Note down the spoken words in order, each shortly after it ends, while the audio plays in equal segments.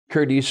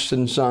Curtis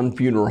and Son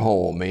Funeral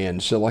Home in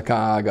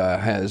Sylacauga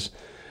has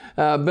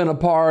been a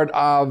part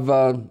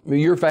of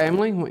your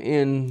family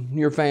and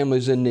your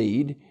families in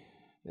need.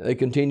 They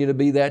continue to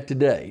be that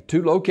today.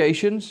 2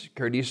 locations,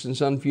 Curtis and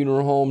Son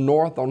Funeral Home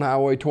North on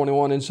Highway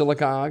 21 in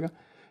Sylacauga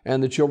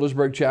and the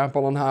Childersburg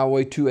Chapel on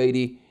Highway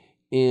 280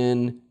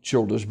 in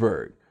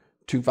Childersburg.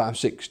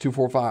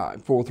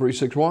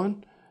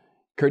 256-245-4361.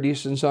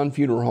 Curtis and Son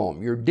Funeral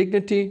Home, your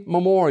Dignity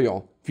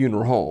Memorial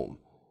Funeral Home.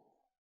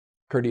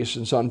 Curtis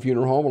and Son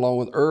Funeral Home, along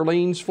with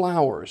Earlene's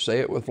Flowers. Say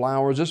it with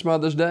flowers this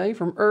Mother's Day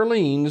from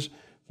Earlene's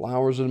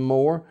Flowers and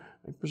More.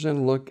 They present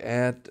a look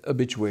at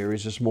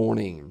obituaries this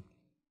morning.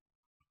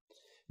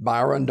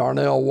 Byron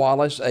Darnell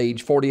Wallace,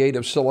 age 48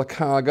 of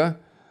Sylacauga,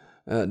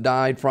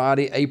 died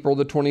Friday, April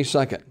the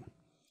 22nd.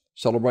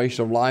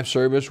 Celebration of life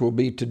service will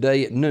be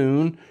today at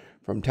noon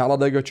from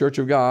Talladega Church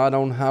of God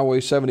on Highway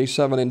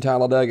 77 in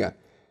Talladega.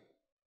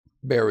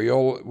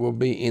 Burial will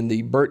be in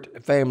the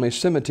Burt Family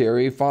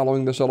Cemetery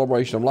following the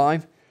celebration of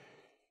life.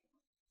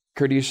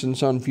 Curtis and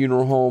Son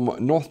Funeral Home,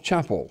 North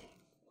Chapel,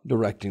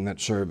 directing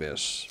that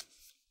service.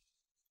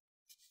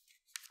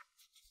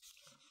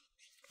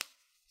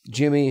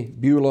 Jimmy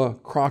Beulah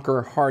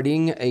Crocker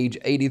Harding, age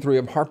 83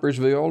 of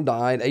Harpersville,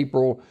 died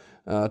April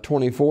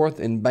 24th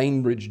in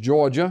Bainbridge,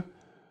 Georgia.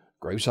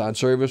 Graveside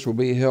service will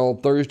be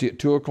held Thursday at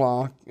 2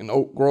 o'clock in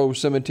Oak Grove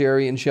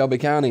Cemetery in Shelby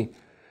County.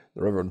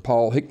 The Reverend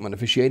Paul Hickman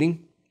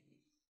officiating.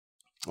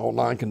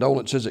 Online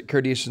condolences at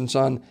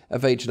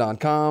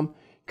curtisandsonfh.com.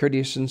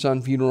 Curtis and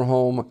Son Funeral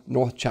Home,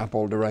 North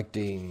Chapel,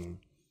 directing.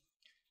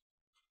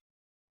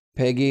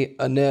 Peggy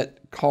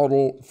Annette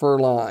Caudle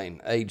Furline,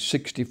 age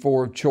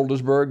 64 of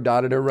Childersburg,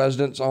 died at her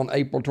residence on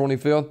April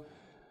 25th.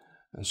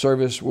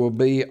 Service will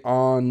be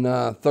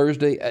on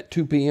Thursday at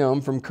 2 p.m.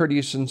 from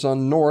Curtis and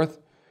Son North,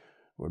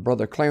 with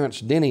Brother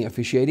Clarence Denny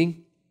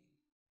officiating.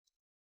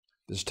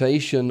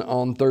 Visitation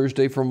on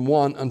Thursday from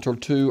 1 until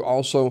 2,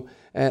 also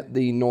at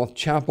the North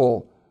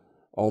Chapel.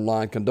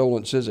 Online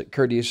condolences at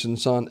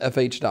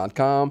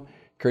curtisandsonfh.com.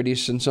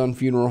 Curtis and Son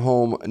Funeral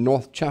Home,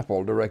 North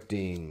Chapel,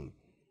 directing.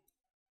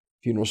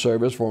 Funeral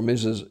service for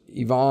Mrs.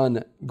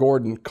 Yvonne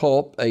Gordon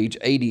Culp, age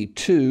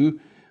 82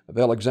 of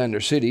Alexander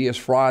City, is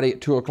Friday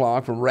at 2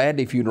 o'clock from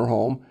Radley Funeral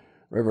Home.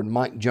 Reverend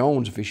Mike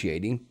Jones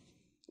officiating.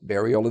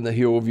 Burial in the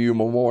Hillview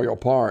Memorial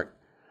Park.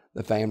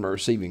 The family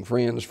receiving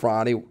friends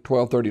Friday,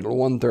 12:30 to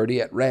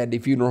 1:30 at Radley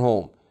Funeral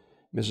Home.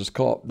 Mrs.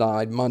 Culp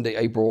died Monday,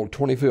 April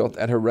 25th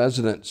at her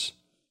residence.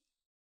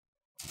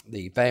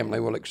 The family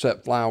will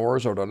accept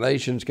flowers or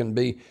donations can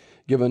be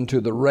given to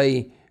the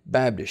Ray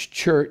Baptist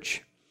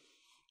Church.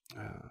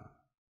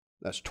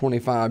 That's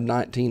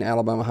 2519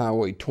 Alabama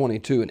Highway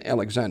 22 in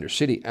Alexander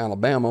City,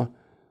 Alabama,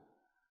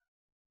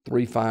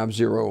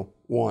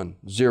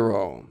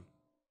 35010.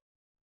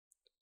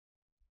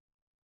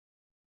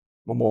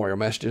 Memorial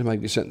messages may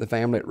be sent to the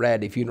family at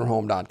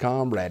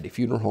radleyfuneralhome.com. Radley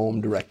Funeral Home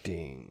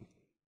directing.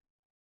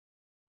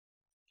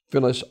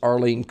 Phyllis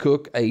Arlene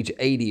Cook, age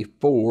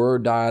 84,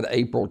 died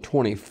April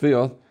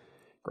 25th.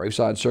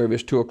 Graveside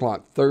service 2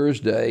 o'clock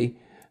Thursday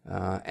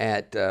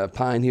at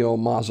Pine Hill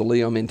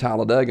Mausoleum in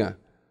Talladega.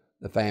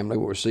 The family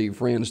will receive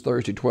friends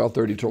Thursday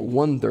 12:30 till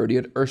 1:30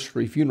 at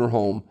Ursery Funeral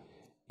Home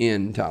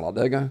in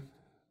Talladega.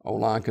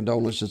 Online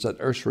condolences at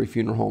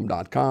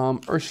urseryfuneralhome.com.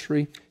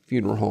 Ursery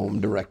Funeral Home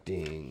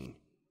directing.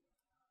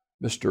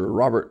 Mr.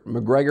 Robert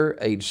McGregor,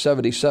 age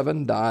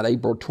 77, died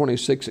April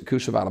 26 at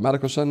Coosa Valley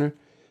Medical Center.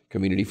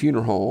 Community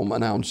Funeral Home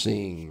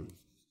announcing.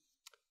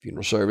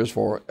 Funeral service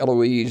for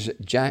Eloise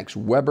Jax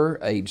Weber,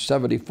 age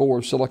 74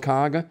 of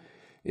Sylacauga,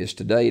 is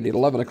today at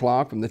 11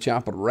 o'clock from the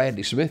chapel at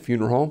Radley Smith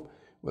Funeral Home,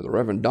 with the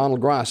Reverend Donald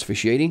Grice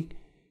officiating.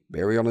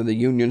 Burial in the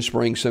Union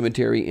Springs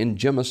Cemetery in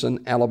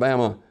Jemison,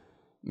 Alabama.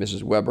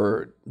 Mrs.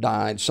 Weber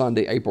died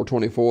Sunday, April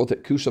 24th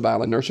at Coosa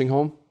Valley Nursing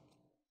Home.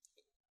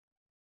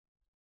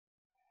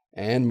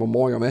 And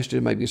memorial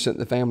messages may be sent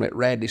to the family at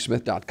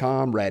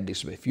radleysmith.com. Radley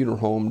Smith Funeral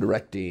Home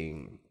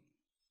directing.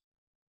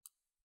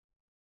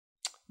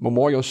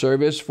 Memorial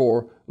service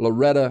for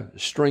Loretta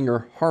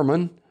Stringer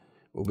Harmon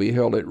will be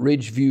held at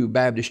Ridgeview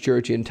Baptist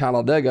Church in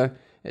Talladega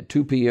at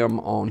 2 p.m.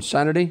 on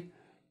Saturday.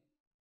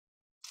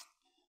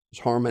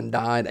 Ms. Harmon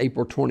died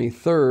April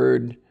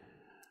 23rd,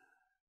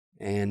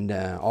 and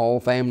all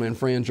family and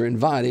friends are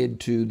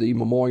invited to the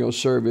memorial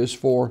service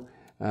for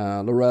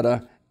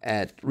Loretta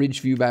at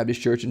Ridgeview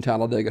Baptist Church in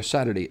Talladega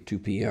Saturday at 2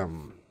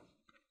 p.m.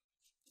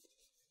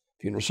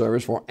 Funeral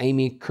service for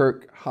Amy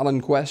Kirk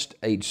Hollandquist,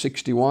 age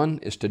 61,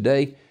 is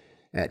today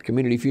at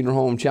Community Funeral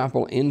Home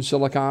Chapel in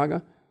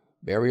Sylacauga.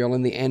 Burial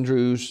in the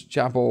Andrews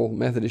Chapel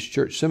Methodist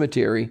Church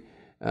Cemetery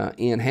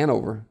in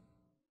Hanover.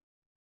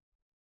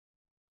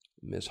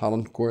 Ms.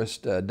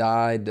 Hollandquist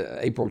died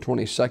April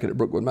 22nd at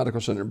Brookwood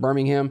Medical Center in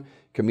Birmingham.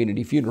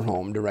 Community Funeral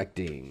Home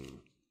directing.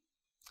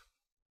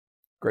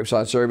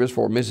 Graveside service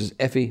for Mrs.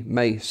 Effie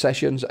Mae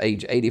Sessions,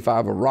 age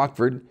 85 of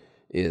Rockford,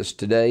 is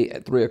today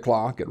at 3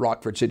 o'clock at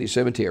Rockford City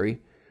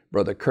Cemetery.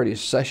 Brother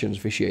Curtis Sessions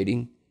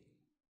officiating.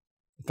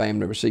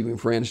 Family receiving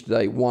friends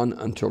today 1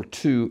 until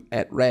 2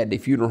 at Radley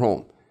Funeral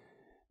Home.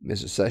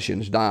 Mrs.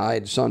 Sessions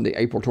died Sunday,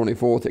 April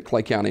 24th at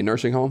Clay County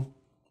Nursing Home.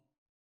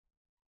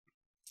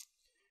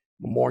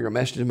 Memorial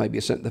messages may be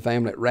sent to the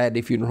family at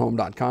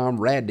radleyfuneralhome.com.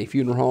 Radley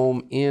Funeral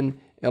Home in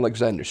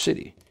Alexander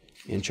City,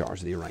 in charge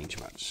of the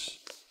arrangements.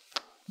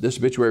 This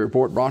obituary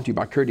report brought to you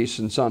by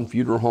Curtis & Son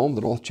Funeral Home,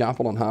 the North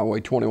Chapel on Highway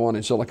 21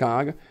 in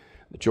Sylacauga,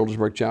 the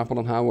Childersburg Chapel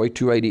on Highway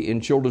 280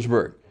 in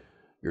Childersburg.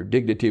 Your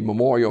Dignity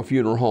Memorial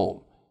Funeral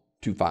Home,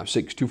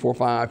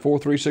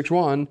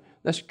 256-245-4361.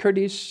 That's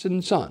Curtis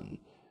 & Son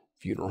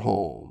Funeral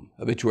Home.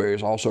 Obituary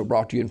is also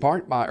brought to you in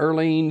part by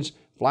Earlene's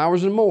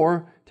Flowers and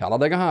More,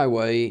 Talladega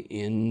Highway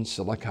in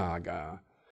Sylacauga.